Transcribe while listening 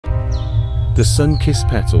The sun-kissed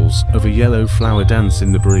petals of a yellow flower dance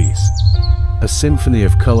in the breeze, a symphony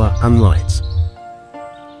of color and light.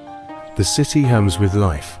 The city hums with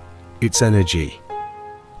life, its energy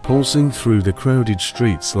pulsing through the crowded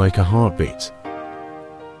streets like a heartbeat.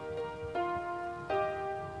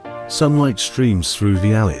 Sunlight streams through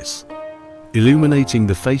the alleys, illuminating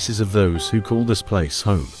the faces of those who call this place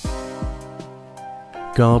home.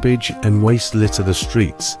 Garbage and waste litter the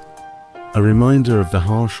streets, a reminder of the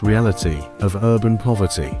harsh reality of urban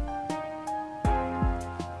poverty.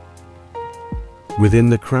 Within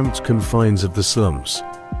the cramped confines of the slums,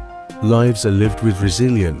 lives are lived with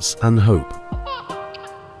resilience and hope.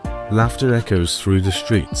 Laughter echoes through the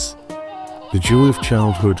streets, the joy of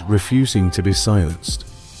childhood refusing to be silenced.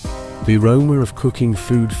 The aroma of cooking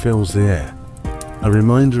food fills the air, a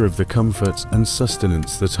reminder of the comfort and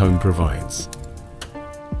sustenance that home provides.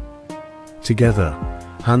 Together,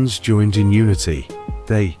 hands joined in unity,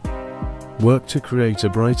 they work to create a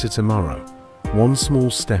brighter tomorrow, one small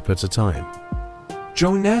step at a time.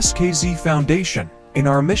 Join SKZ Foundation in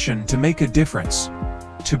our mission to make a difference,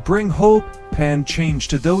 to bring hope and change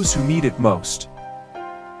to those who need it most.